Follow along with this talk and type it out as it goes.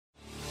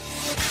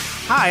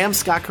Hi, I'm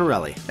Scott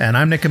Corelli. And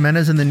I'm Nick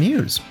Jimenez in the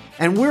news.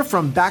 And we're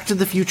from Back to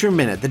the Future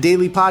Minute, the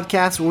daily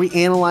podcast where we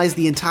analyze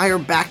the entire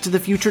Back to the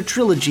Future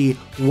trilogy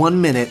 1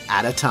 minute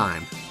at a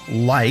time.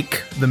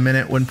 Like the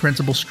minute when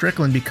Principal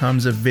Strickland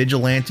becomes a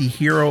vigilante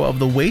hero of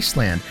the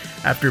wasteland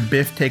after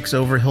Biff takes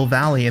over Hill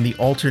Valley in the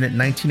alternate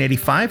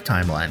 1985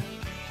 timeline.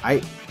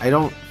 I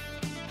don't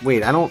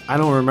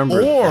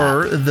remember.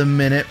 Or the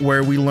minute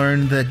where we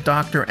learn that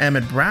Dr.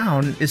 Emmett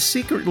Brown is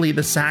secretly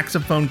the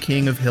saxophone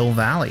king of Hill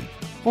Valley.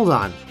 Hold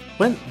on.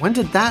 When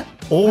did that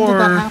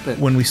happen?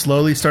 When we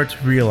slowly start to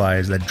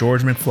realize that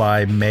George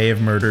McFly may have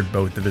murdered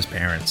both of his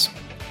parents.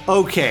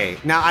 Okay,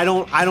 now I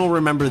don't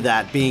remember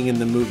that being in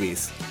the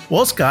movies.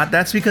 Well, Scott,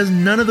 that's because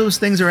none of those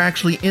things are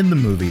actually in the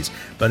movies,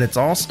 but it's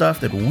all stuff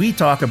that we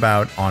talk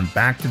about on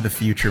Back to the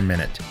Future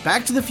Minute.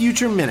 Back to the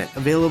Future Minute,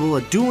 available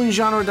at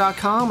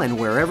duelinggenre.com and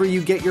wherever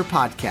you get your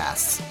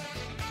podcasts.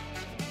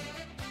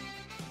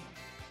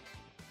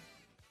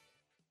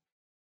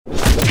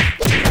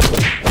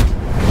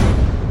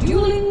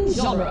 Dueling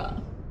Genre.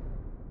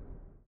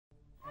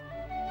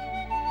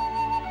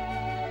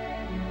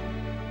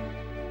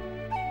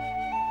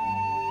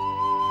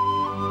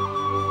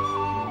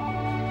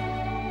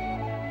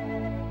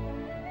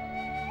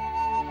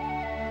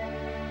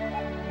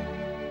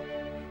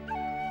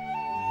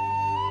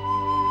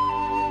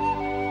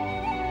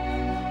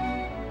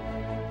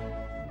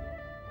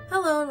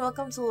 Hello and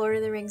welcome to Lord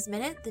of the Rings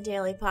Minute, the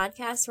daily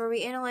podcast where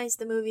we analyze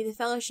the movie The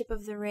Fellowship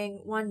of the Ring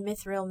one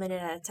mithril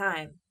minute at a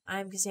time.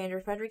 I'm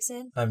Cassandra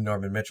Fredrickson. I'm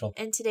Norman Mitchell.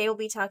 And today we'll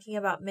be talking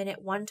about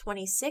minute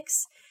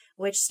 126,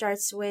 which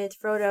starts with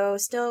Frodo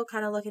still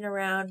kind of looking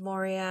around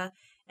Moria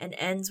and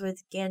ends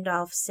with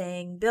Gandalf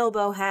saying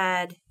Bilbo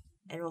had,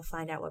 and we'll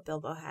find out what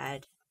Bilbo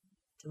had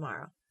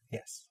tomorrow.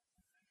 Yes.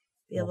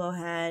 Bilbo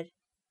had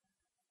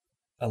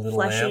a little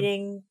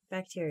flesh-eating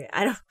bacteria.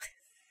 I don't...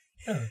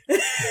 Oh.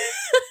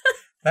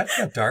 That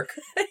got dark.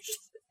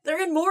 They're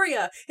in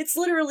Moria. It's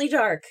literally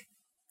dark.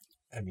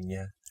 I mean,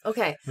 yeah.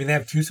 Okay. I mean, they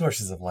have two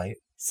sources of light.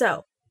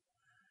 So,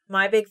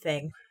 my big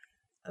thing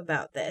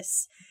about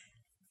this.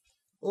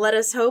 Let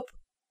us hope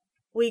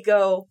we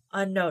go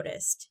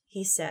unnoticed,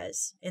 he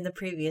says in the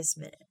previous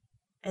minute.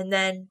 And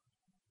then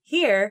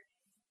here,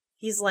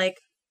 he's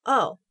like,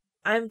 oh,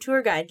 I'm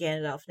tour guide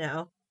Gandalf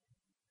now.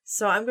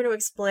 So I'm going to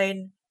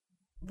explain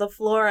the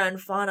flora and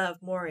fauna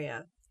of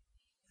Moria.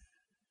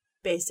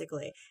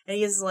 Basically. And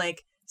he's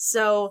like,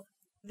 so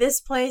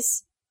this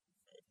place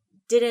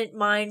didn't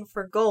mine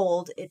for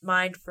gold, it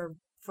mined for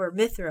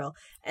mithril.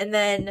 And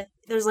then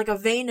there's like a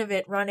vein of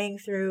it running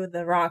through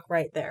the rock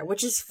right there,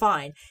 which is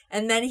fine.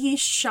 And then he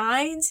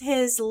shines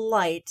his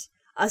light,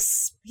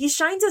 he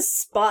shines a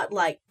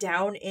spotlight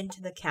down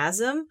into the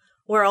chasm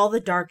where all the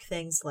dark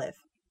things live.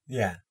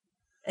 Yeah.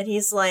 And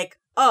he's like,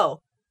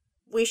 oh,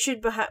 we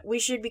should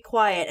be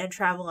quiet and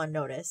travel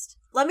unnoticed.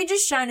 Let me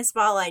just shine a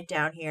spotlight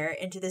down here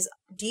into this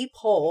deep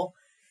hole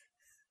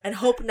and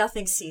hope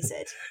nothing sees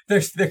it.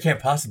 There can't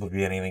possibly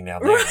be anything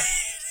down there.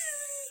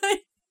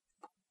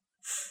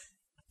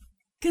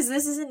 Because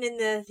this isn't in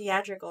the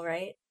theatrical,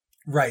 right?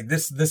 Right.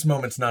 This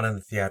moment's not in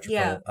the theatrical.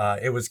 Yeah.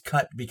 It was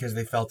cut because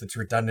they felt it's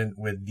redundant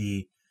with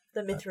the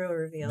mithril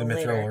reveal. The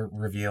mithril later.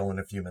 Reveal in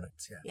a few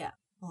minutes. Yeah. Yeah.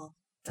 Well,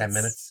 10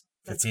 minutes?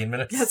 15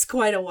 minutes? That's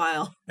quite a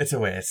while. It's a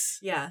ways.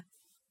 Yeah.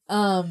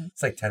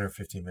 It's like 10 or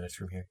 15 minutes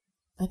from here.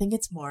 I think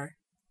it's more.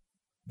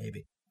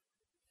 Maybe.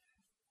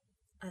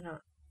 I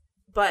don't.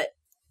 But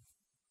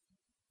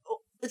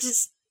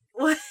just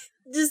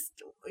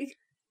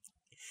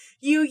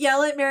you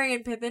yell at Merry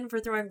and Pippin for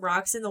throwing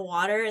rocks in the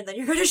water, and then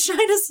you're gonna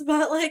shine a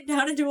spotlight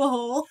down into a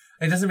hole.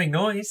 It doesn't make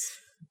noise.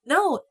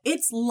 No,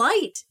 it's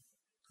light.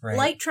 Right.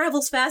 Light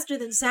travels faster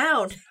than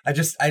sound. I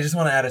just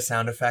want to add a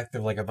sound effect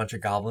of like a bunch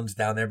of goblins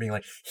down there being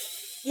like,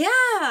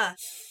 yeah.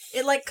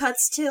 It like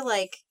cuts to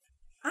like,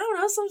 I don't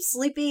know, some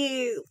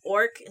sleepy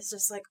orc is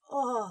just like,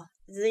 oh,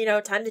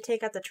 time to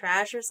take out the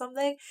trash or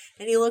something.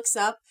 And he looks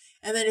up,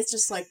 and then it's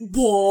just like,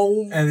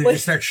 boom. And then he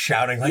starts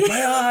shouting like,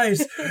 my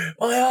eyes,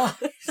 my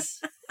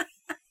eyes.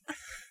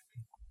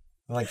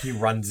 Like he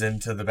runs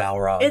into the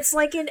Balrog. It's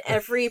like in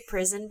every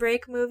Prison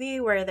Break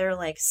movie where they're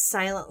like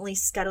silently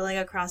scuttling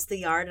across the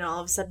yard, and all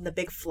of a sudden the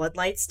big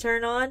floodlights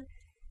turn on.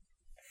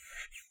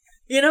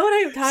 You know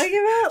what I'm talking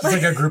about?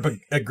 It's like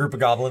a group of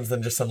goblins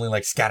then just suddenly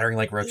like scattering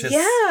like roaches.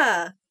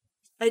 Yeah.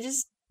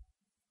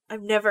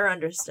 I've never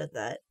understood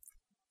that.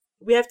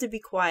 We have to be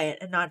quiet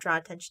and not draw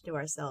attention to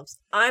ourselves.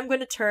 I'm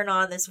going to turn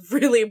on this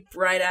really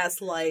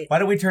bright-ass light. Why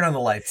don't we turn on the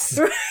lights?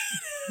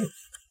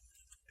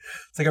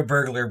 It's like a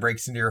burglar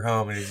breaks into your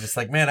home and he's just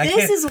like, man,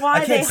 This is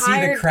why they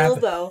hired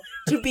Bilbo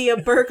to be a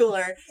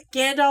burglar.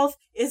 Gandalf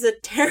is a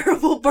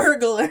terrible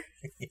burglar.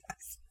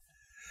 Yes.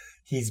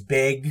 He's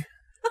big.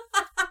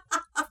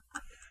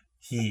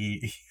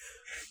 He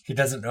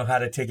doesn't know how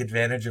to take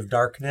advantage of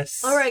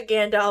darkness. All right,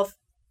 Gandalf,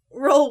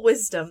 roll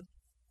wisdom.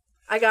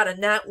 I got a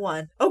nat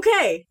 1.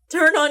 Okay,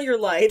 turn on your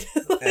light.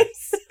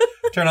 Yes.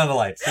 Turn on the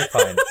lights. You're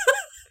fine.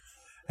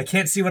 I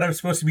can't see what I'm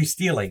supposed to be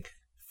stealing.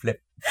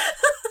 Flip.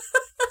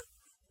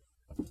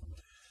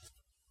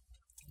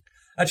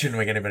 That shouldn't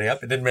wake anybody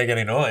up. It didn't make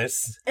any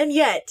noise. And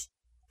yet,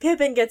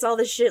 Pippin gets all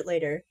the shit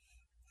later.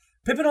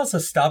 Pippin also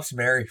stops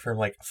Mary from,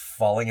 like,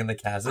 falling in the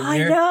chasm I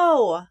here.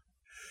 know!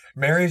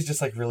 Mary's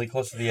just, like, really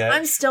close to the edge.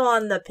 I'm still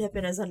on the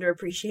Pippin is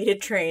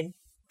underappreciated train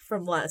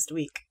from last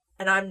week.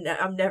 And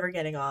I'm never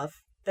getting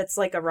off. That's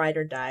like a ride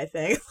or die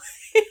thing.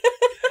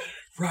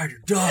 Ride or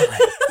die!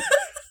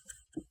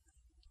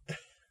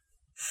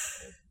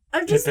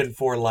 I'm just... Pippin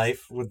for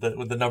life with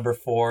the number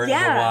 4 and the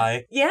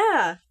Y.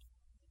 Yeah.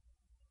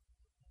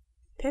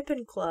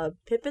 Pippin Club.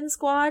 Pippin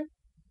Squad?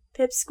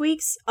 Pip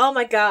Squeaks? Oh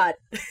my god.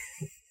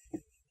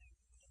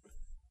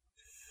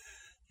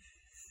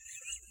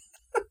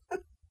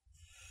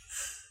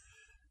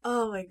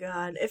 Oh my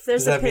god. If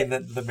there's Does that mean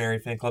that the Mary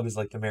fan club is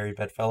like the Mary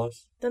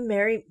Bedfellows? The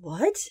Mary...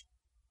 What?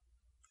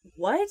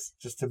 What?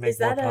 Just to make Is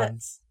more that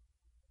puns.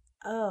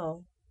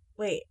 Oh.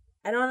 Wait.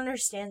 I don't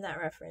understand that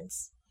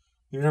reference.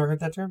 You've never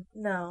heard that term?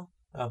 No.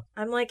 Oh.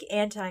 I'm like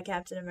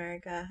anti-Captain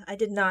America. I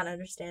did not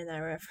understand that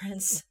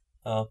reference.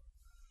 Oh.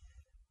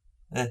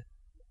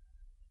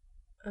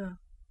 Oh.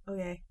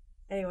 Okay.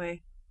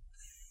 Anyway.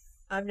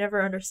 I've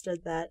never understood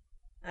that.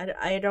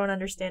 I don't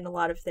understand a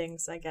lot of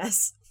things, I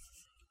guess.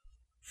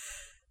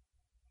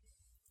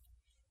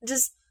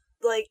 Just,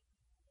 like,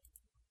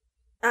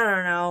 I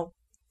don't know.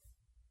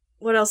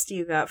 What else do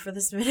you got for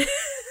this minute?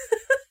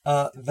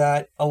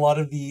 That a lot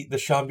of the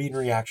Sean Bean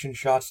reaction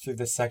shots through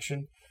this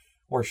section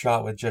were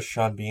shot with just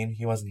Sean Bean.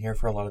 He wasn't here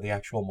for a lot of the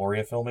actual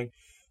Moria filming.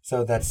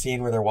 So that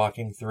scene where they're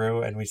walking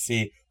through and we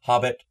see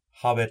Hobbit,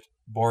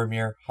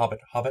 Boromir, Hobbit.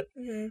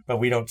 Mm-hmm. But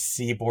we don't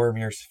see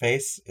Boromir's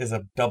face is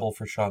a double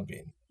for Sean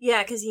Bean.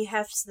 Yeah, because he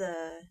hefts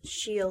the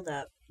shield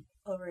up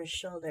over his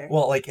shoulder.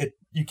 Well, like,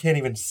 you can't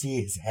even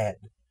see his head.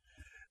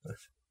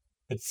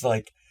 It's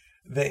like,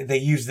 they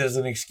used it as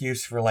an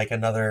excuse for, like,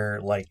 another,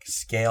 like,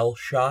 scale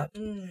shot.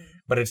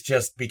 But it's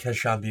just because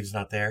Sean Bean's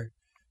not there.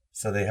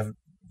 So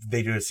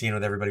they do a scene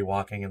with everybody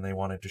walking and they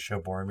wanted to show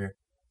Boromir.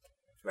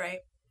 Right.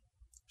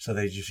 So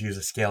they just use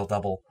a scale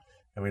double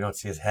and we don't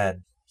see his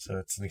head. So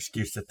it's an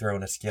excuse to throw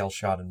in a scale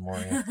shot in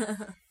Moria.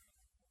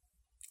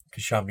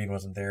 Because Sean Bean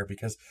wasn't there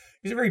because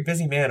he's a very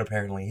busy man,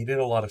 apparently. He did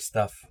a lot of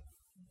stuff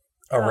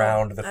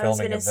around the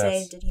filming of this. I was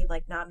going to say, did he,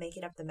 like, not make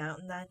it up the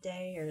mountain that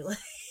day? Or, like...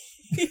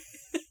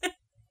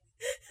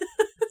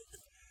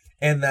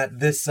 And that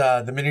this,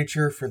 the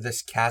miniature for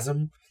this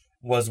chasm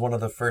was one of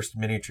the first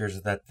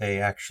miniatures that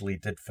they actually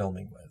did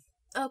filming with.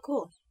 Oh,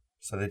 cool.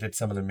 So they did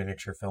some of the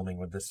miniature filming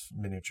with this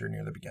miniature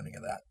near the beginning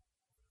of that.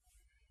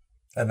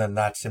 And then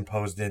that's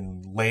imposed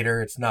in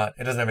later. It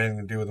doesn't have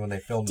anything to do with when they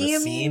filmed the scene. Do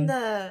you mean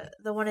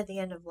the one at the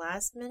end of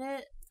last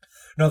minute?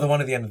 No, the one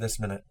at the end of this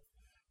minute.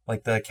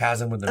 Like the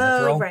chasm with the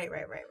mithril. Oh, right.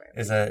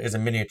 Is a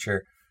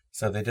miniature.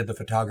 So they did the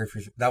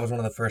photography. That was one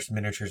of the first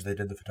miniatures they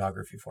did the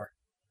photography for.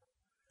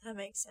 That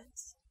makes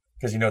sense.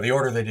 Because, the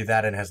order they do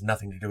that in has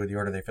nothing to do with the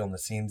order they film the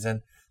scenes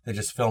in. They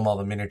just film all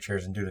the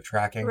miniatures and do the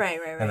tracking. Right.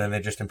 And then they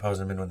just impose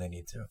them in when they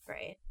need to.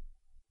 Right.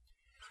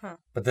 Huh.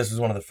 But this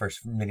was one of the first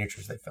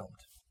miniatures they filmed.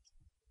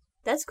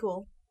 That's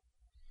cool.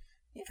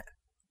 Yeah.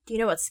 Do you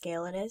know what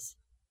scale it is?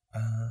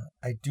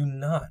 I do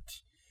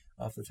not,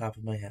 off the top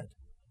of my head.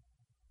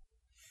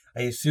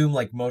 I assume,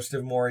 like, most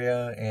of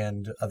Moria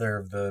and other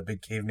of the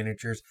big cave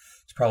miniatures,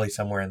 it's probably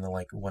somewhere in the,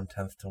 like,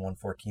 1/10 to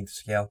 1/14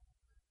 scale.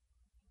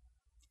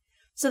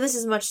 So this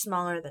is much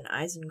smaller than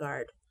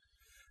Isengard.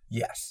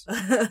 Yes.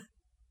 Well,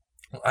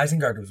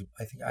 Isengard was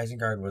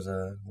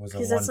a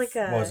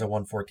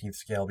 1/14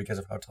 scale because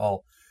of how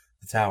tall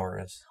the tower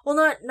is. Well,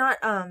 not.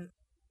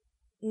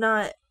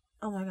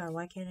 Oh my god!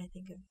 Why can't I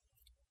think of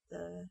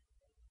the?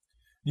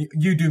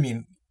 You do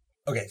mean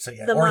okay? So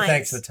yeah, the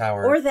Orthank's the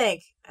tower.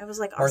 Orthanc. I was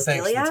like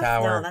Orthank's the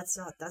tower. No, that's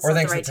not. That's Orthank's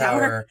not the right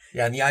tower.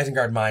 Yeah, and the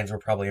Isengard mines were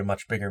probably a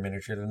much bigger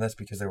miniature than this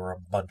because there were a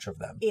bunch of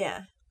them.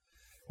 Yeah.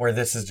 Where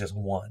this is just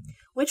one.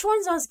 Which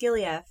one's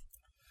Osgiliath?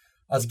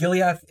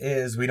 Osgiliath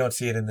is we don't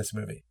see it in this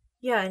movie.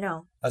 Yeah, I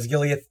know.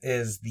 Osgiliath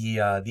is the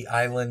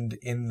island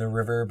in the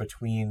river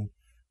between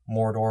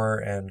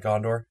Mordor and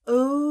Gondor.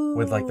 Ooh.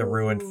 With like the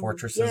ruined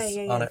fortresses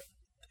yeah. on it.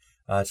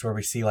 It's where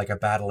we see like a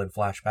battle in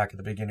flashback at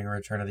the beginning of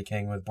Return of the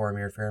King with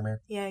Boromir and Faramir.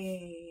 Yeah.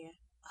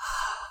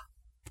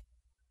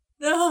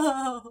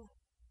 No.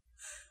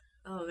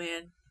 Oh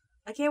man,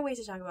 I can't wait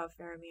to talk about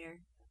Faramir.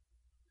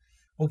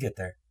 We'll get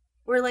there.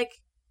 We're like,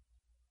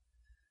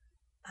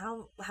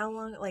 how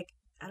long? Like,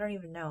 I don't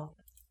even know.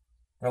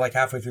 We're like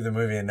halfway through the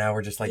movie, and now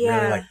we're just like Yeah.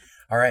 really like,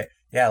 all right,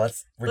 yeah,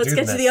 let's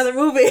get to the other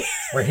movie.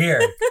 We're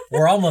here.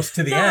 We're almost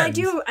to the end.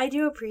 I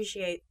do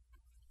appreciate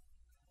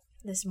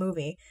this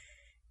movie.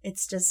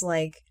 It's just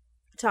like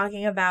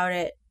talking about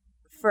it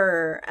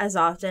for as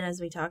often as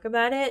we talk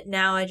about it.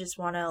 Now I just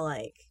want to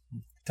like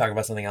talk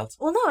about something else.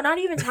 Well, no, not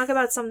even talk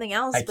about something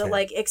else, but can't.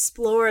 like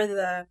explore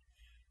the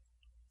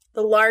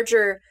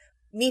larger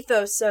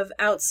mythos of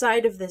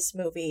outside of this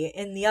movie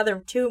in the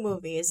other two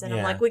movies. And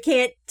I'm like, we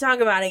can't talk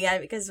about it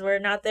yet because we're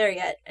not there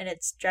yet, and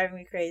it's driving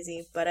me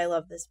crazy. But I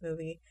love this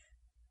movie.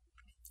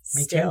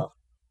 Me Still.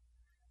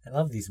 too. I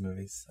love these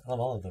movies. I love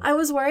all of them. I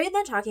was worried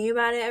that talking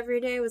about it every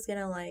day was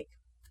gonna like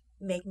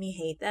make me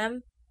hate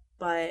them,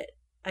 but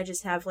I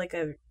just have like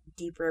a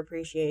deeper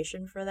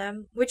appreciation for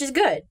them, which is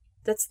good.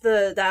 That's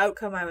the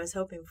outcome I was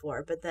hoping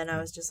for, but then I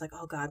was just like,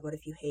 oh god, what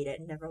if you hate it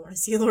and never want to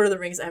see Lord of the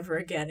Rings ever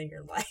again in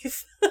your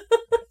life?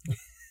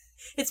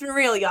 It's been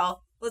real,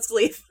 y'all. Let's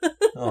leave.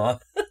 Aw,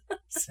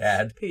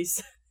 sad.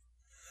 Peace.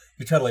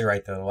 You're totally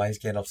right, though. Why is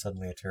Gandalf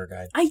suddenly a tour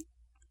guide? I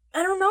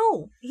don't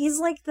know. He's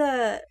like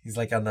He's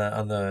like on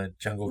the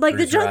Jungle like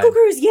Cruise the Jungle ride.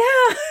 Cruise,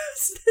 yeah.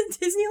 It's the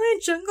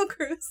Disneyland Jungle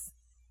Cruise.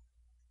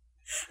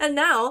 And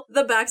now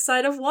the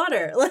backside of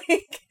water.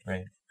 Like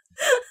Right.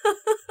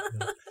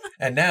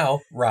 And now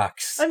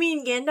rocks. I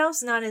mean,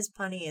 Gandalf's not as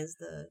punny as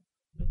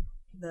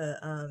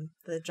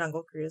the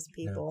Jungle Cruise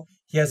people. No.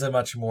 He has a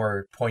much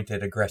more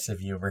pointed, aggressive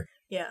humor.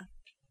 Yeah.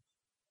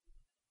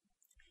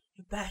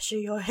 You bash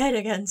your head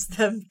against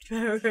them,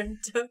 and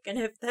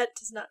if that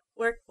does not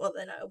work, well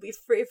then I'll be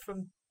free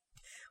from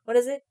what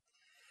is it?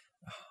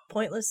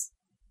 Pointless,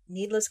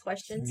 needless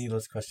questions.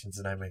 Needless questions,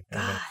 and I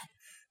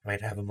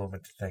might have a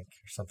moment to think,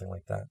 or something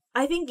like that.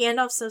 I think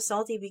Gandalf's so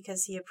salty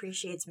because he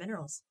appreciates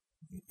minerals.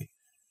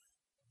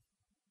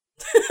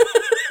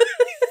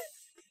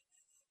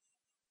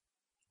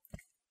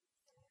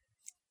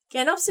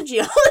 Gandalf's a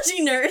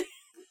geology nerd.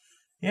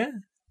 Yeah.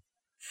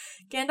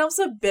 Gandalf's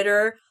a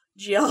bitter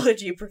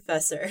geology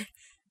professor.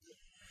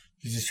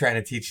 He's just trying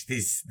to teach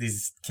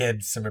these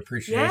kids some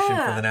appreciation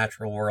for the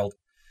natural world.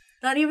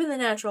 Not even the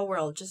natural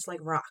world, just like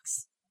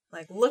rocks.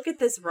 Like, look at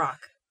this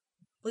rock.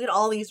 Look at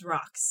all these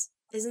rocks.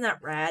 Isn't that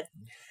rad?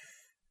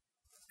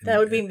 That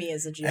would be me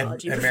as a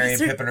geology and professor. Merry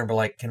and Pippin are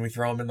like, can we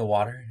throw him in the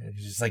water? And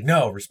he's just like,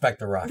 no, respect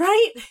the rock.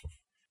 Right?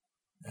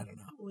 I don't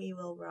know. We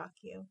will rock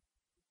you.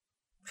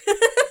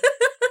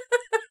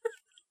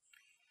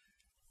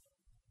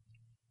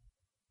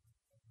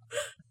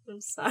 I'm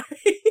sorry.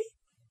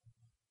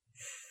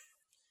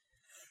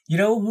 You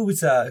know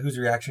whose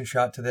reaction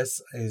shot to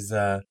this is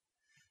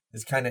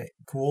kind of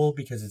cool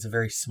because it's a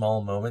very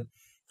small moment.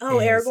 Oh,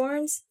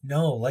 Aragorn's?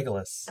 No,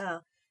 Legolas.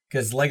 Oh.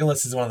 Because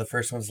Legolas is one of the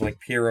first ones to like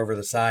peer over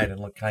the side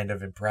and look kind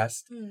of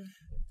impressed.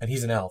 And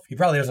he's an elf. He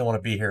probably doesn't want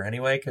to be here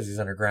anyway because he's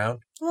underground.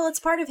 Well, it's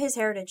part of his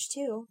heritage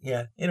too.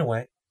 Yeah, in a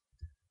way.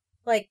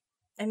 Like,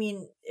 I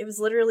mean, it was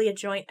literally a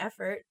joint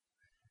effort.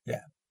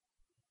 Yeah.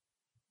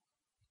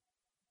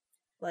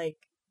 Like,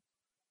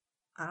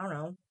 I don't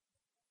know.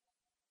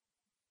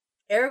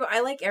 I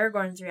like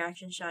Aragorn's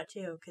reaction shot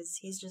too, because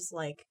he's just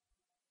like,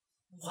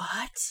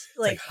 what?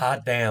 Like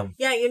hot damn.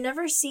 Yeah, you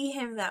never see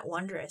him that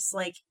wondrous.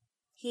 Like,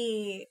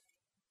 because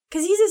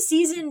he's a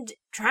seasoned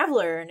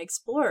traveler and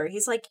explorer.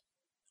 He's like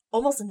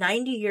almost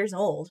 90 years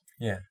old.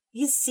 Yeah.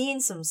 He's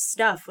seen some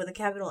stuff with a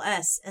capital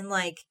S, and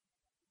like,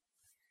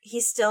 he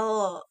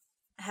still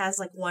has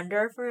like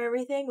wonder for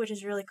everything, which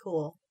is really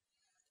cool.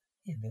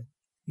 Yeah, man.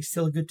 He's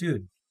still a good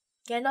dude.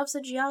 Gandalf's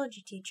a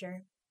geology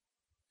teacher.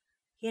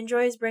 He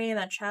enjoys bringing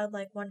that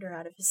childlike wonder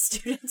out of his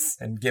students.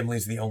 And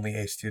Gimli's the only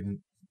A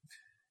student.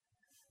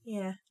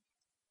 Yeah.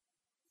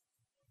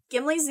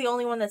 Gimli's the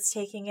only one that's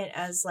taking it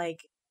as like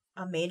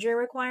a major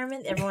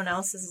requirement. Everyone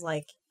else is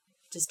like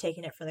just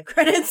taking it for the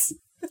credits.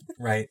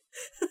 Right.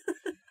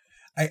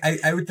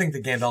 I would think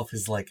that Gandalf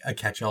is like a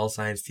catch-all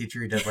science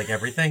teacher. He does like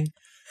everything.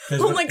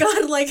 Oh my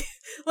god, like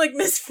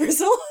Miss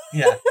Frizzle.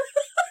 Yeah.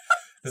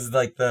 This is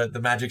like the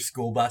magic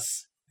school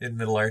bus in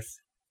Middle-earth.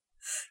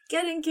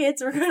 Getting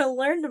kids, we're gonna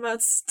learn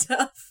about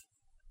stuff.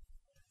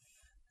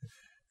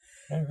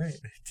 All right.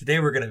 Today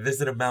we're gonna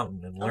visit a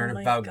mountain and learn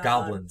about God.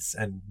 goblins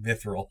and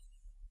Mithril.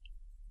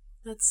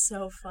 That's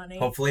so funny.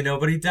 Hopefully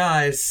nobody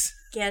dies.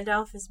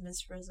 Gandalf is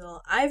Miss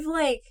Frizzle. I've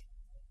like...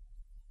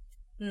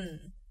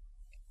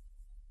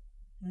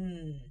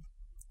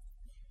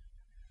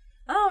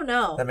 Oh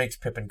no. That makes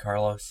Pippin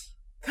Carlos.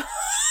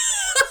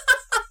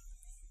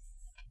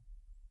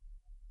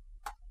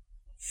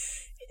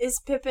 Is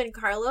Pippin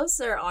Carlos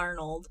or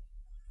Arnold?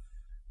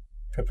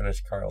 Pippin is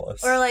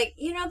Carlos. Or like,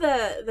 you know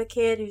the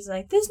kid who's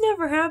like, this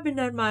never happened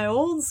at my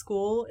old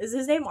school. Is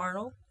his name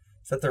Arnold?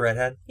 Is that the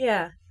redhead?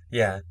 Yeah.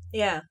 Yeah.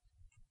 Yeah.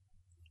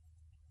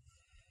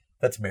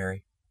 That's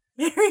Mary.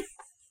 Mary.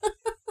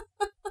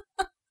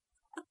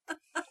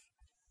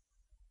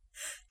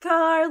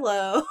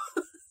 Carlos.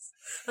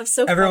 I'm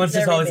so Everyone's pumped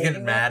just they're always remaking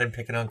getting that. mad and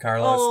picking on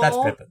Carlos. Aw. That's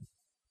Pippin.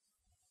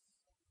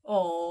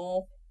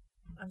 Oh,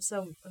 I'm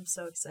so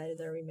excited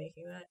they're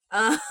remaking that.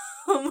 I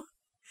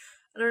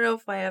don't know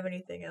if I have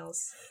anything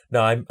else.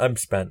 No, I'm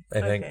spent,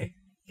 I think. Okay.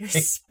 You're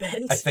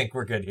spent. I think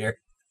we're good here.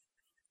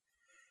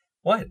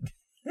 What?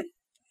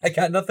 I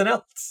got nothing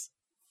else.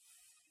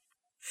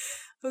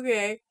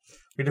 Okay.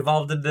 We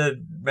devolved into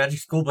Magic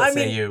School Bus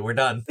AU. We're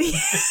done.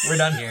 We're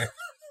done here.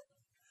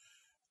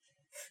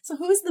 So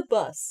who's the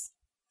bus?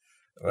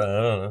 I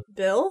don't know.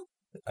 Bill?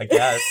 I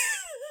guess.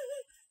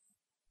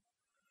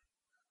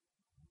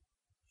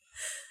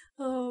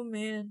 Oh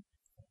man.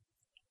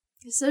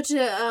 So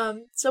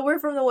we're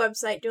from the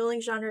website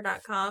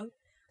duelinggenre.com.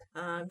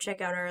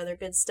 Check out our other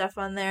good stuff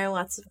on there.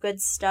 Lots of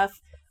good stuff.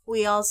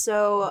 We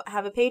also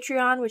have a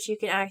Patreon, which you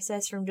can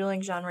access from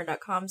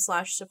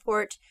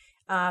duelinggenre.com/support.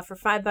 For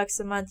 $5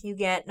 a month, you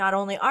get not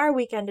only our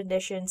weekend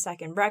edition,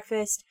 Second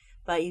Breakfast,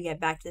 but you get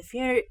Back to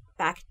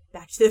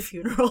the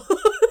Funeral.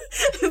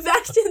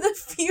 Back to the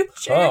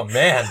Future. Oh,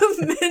 man.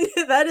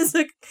 That is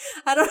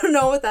I don't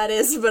know what that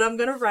is, but I'm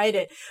gonna write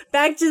it.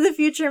 Back to the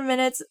Future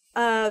Minutes,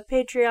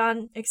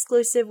 Patreon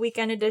exclusive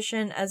weekend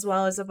edition, as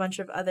well as a bunch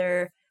of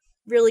other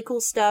really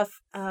cool stuff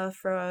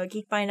for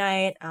Geek by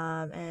Night,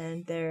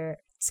 and their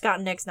Scott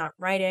and Nick's Not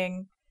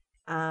Writing.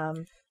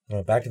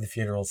 Well, Back to the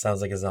Funeral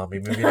sounds like a zombie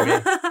movie to me.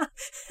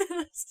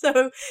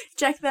 So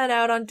check that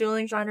out on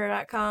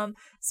duelinggenre.com.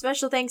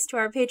 Special thanks to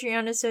our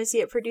Patreon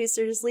associate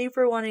producers,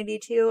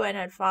 Leaper182 and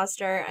Ed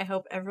Foster. I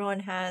hope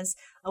everyone has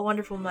a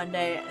wonderful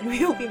Monday, and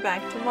we will be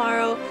back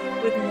tomorrow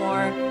with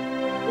more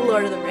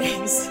Lord of the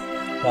Rings.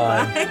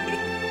 Bye.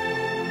 Bye.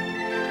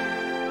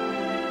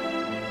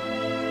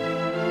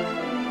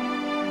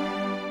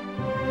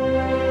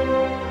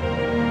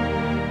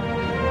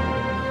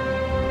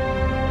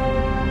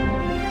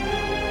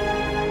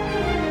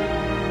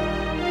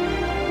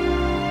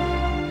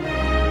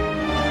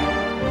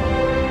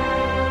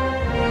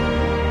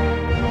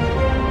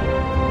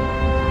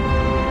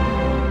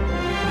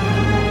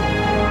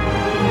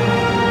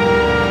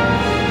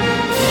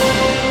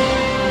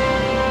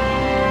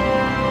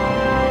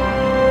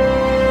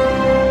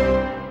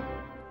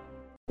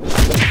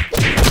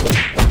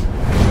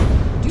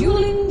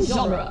 Dueling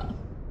Genre.